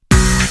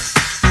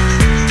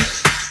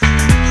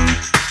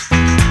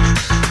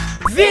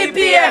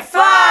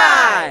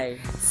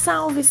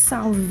Salve,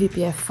 salve,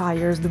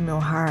 VPFires do meu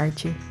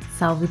heart.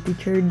 Salve,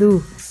 Teacher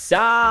Du.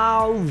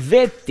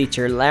 Salve,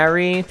 Teacher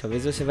Larry.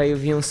 Talvez você vai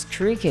ouvir uns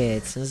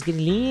crickets, uns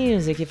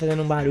grilinhos aqui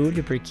fazendo um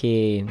barulho,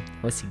 porque...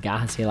 Ou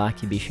cigarra, sei lá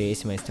que bicho é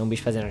esse, mas tem um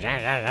bicho fazendo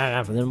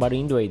um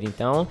barulho doido.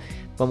 Então,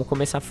 vamos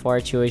começar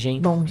forte hoje, hein?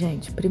 Bom,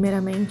 gente,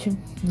 primeiramente,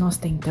 nós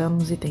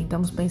tentamos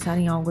pensar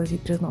em algo aqui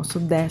para o nosso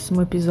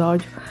 10º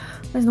episódio,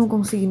 mas não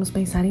conseguimos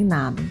pensar em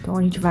nada, então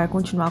a gente vai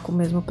continuar com o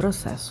mesmo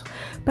processo.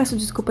 Peço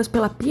desculpas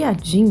pela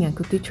piadinha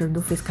que o Teacher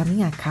Du fez com a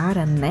minha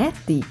cara, né,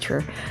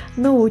 Teacher?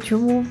 No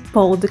último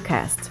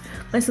podcast.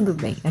 Mas tudo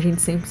bem, a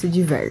gente sempre se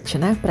diverte,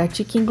 né?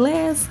 Pratica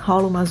inglês,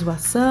 rola uma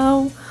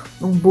zoação,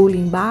 um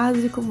bullying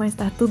básico, mas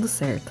tá tudo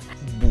certo.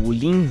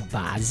 Bullying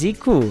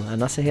básico? A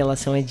nossa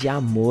relação é de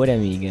amor,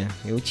 amiga.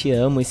 Eu te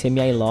amo e você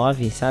me I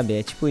love, sabe?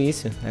 É tipo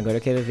isso. Agora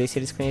eu quero ver se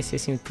eles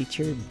conhecessem o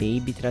Teacher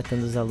Baby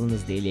tratando os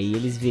alunos dele. Aí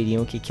eles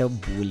veriam o que é o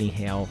bullying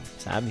real,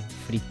 sabe?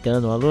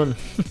 Fritando o aluno.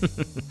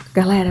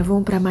 Galera,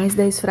 vamos para mais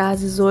 10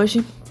 frases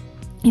hoje.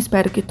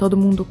 Espero que todo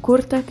mundo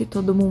curta, que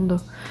todo mundo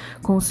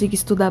consiga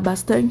estudar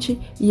bastante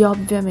e,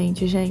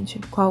 obviamente, gente,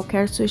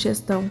 qualquer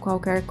sugestão,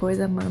 qualquer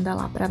coisa, manda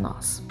lá pra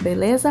nós,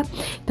 beleza?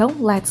 Então,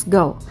 let's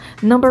go!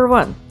 Number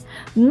 1.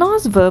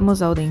 Nós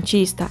vamos ao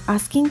dentista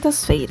às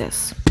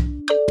quintas-feiras.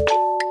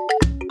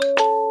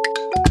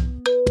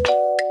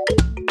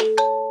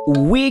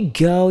 We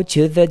go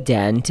to the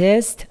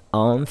dentist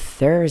on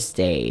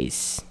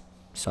Thursdays.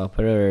 Só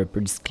por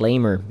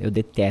disclaimer, eu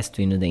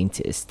detesto ir no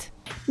dentist.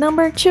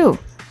 Number 2.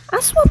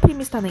 A sua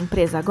prima está na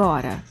empresa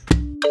agora?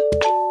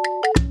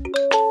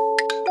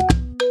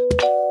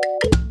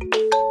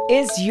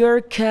 Is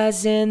your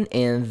cousin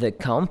in the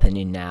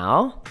company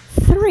now?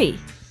 3.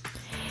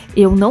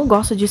 Eu não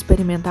gosto de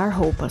experimentar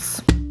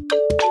roupas.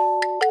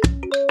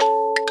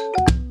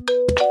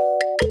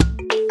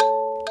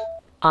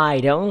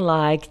 I don't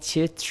like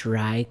to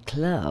try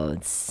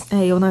clothes.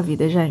 É eu na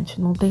vida,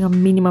 gente. Não tenho a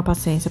mínima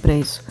paciência pra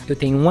isso. Eu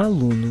tenho um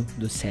aluno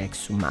do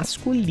sexo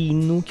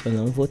masculino, que eu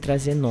não vou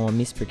trazer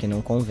nomes, porque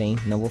não convém.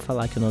 Não vou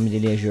falar que o nome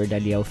dele é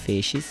Jordaliel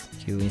Feixes,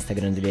 que o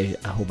Instagram dele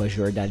é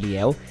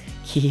 @Jordaliel,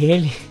 que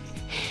ele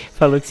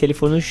falou que se ele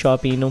for no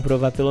shopping e não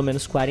provar pelo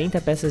menos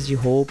 40 peças de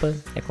roupa,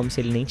 é como se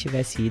ele nem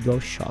tivesse ido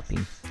ao shopping.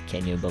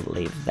 Can you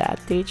believe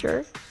that,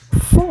 teacher?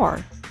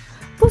 4.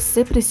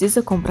 Você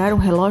precisa comprar um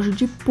relógio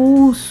de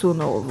pulso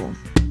novo.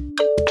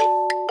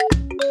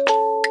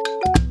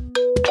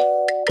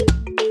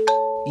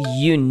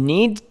 You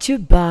need to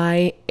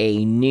buy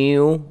a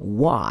new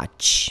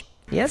watch.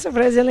 E essa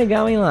frase é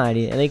legal, hein,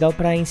 Lari? É legal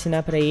pra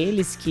ensinar pra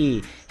eles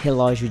que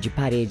relógio de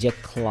parede é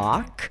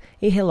clock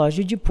e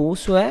relógio de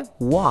pulso é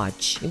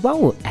watch,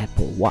 igual o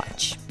Apple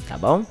Watch, tá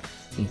bom?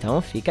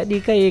 Então fica a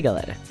dica aí,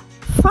 galera.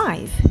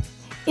 5.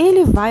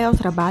 Ele vai ao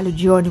trabalho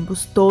de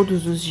ônibus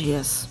todos os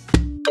dias.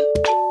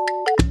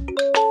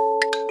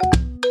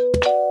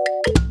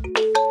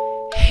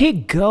 He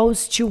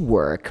goes to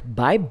work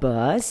by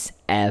bus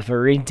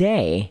every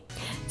day.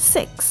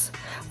 6.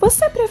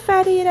 Você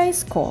prefere ir à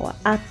escola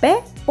a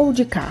pé ou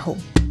de carro?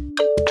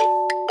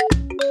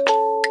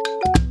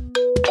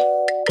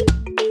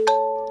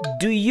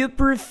 Do you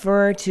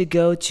prefer to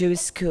go to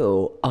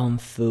school on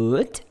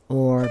foot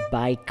or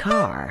by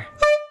car?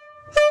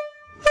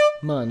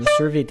 Mano, o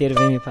sorveteiro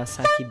vem me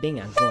passar aqui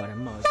bem agora,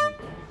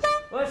 maldito.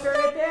 Ô,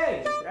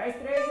 sorveteiro, traz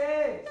 3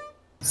 aí.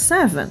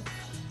 7.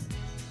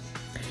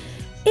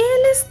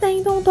 Eles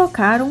tentam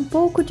tocar um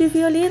pouco de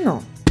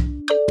violino.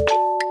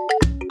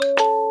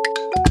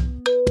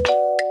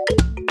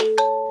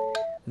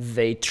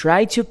 They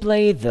try to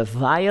play the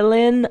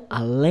violin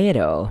a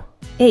little.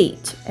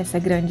 8. Essa é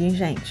grande, hein,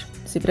 gente?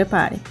 Se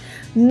prepare.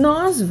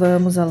 Nós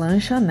vamos à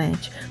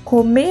lanchonete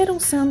comer um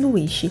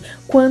sanduíche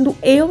quando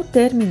eu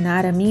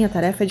terminar a minha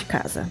tarefa de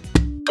casa.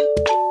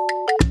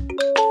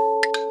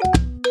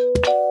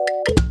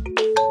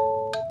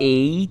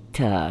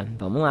 Eita,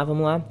 vamos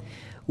lá.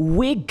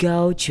 We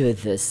go to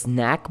the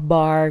snack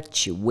bar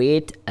to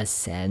eat a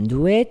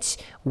sandwich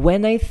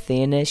when I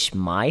finish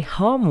my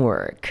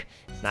homework.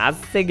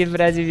 Nossa, que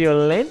frase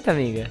violenta,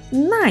 amiga.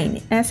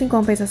 9. Essa em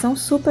compensação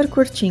super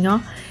curtinha, ó.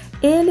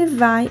 Ele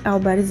vai ao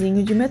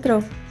barzinho de metrô.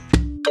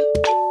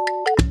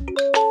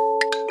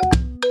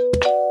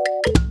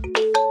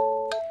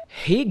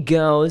 He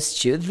goes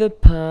to the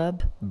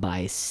pub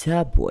by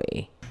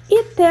subway.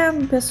 E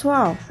 10,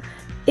 pessoal.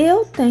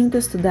 Eu tento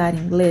estudar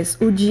inglês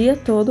o dia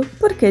todo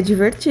porque é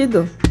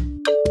divertido.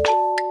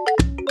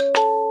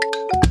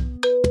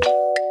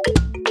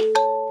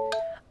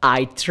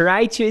 I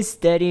try to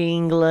study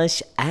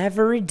English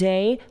every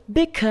day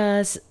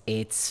because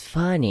it's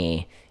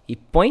funny. E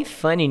põe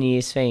funny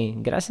nisso, hein?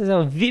 Graças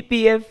ao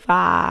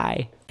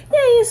VPFI. E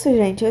é isso,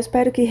 gente. Eu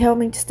espero que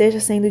realmente esteja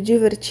sendo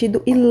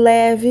divertido e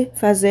leve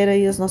fazer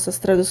aí as nossas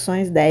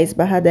traduções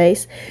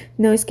 10/10.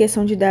 Não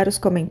esqueçam de dar os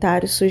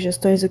comentários,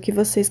 sugestões, o que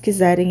vocês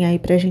quiserem aí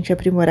pra gente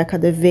aprimorar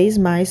cada vez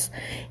mais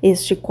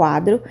este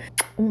quadro.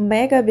 Um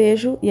mega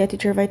beijo e a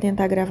Teacher vai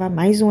tentar gravar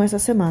mais um essa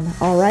semana,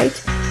 alright?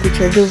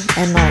 Teacher Du,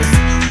 é nóis.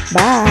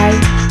 Bye!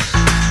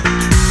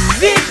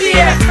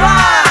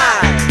 VPFI!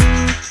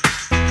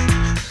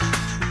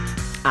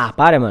 Ah,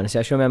 para, mano. Você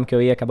achou mesmo que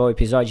eu ia acabar o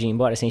episódio e ir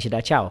embora sem te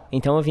dar tchau?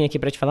 Então eu vim aqui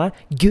pra te falar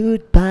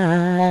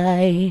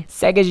goodbye.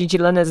 Segue a gente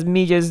lá nas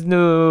mídias,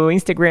 no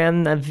Instagram,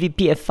 na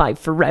VPFI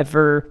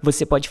Forever.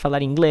 Você pode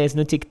falar inglês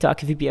no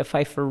TikTok,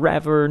 VPFI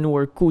Forever, no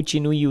Orkut,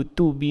 no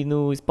YouTube,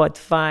 no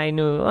Spotify,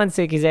 no onde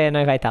você quiser,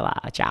 nós vai estar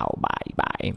lá. Tchau, bye, bye.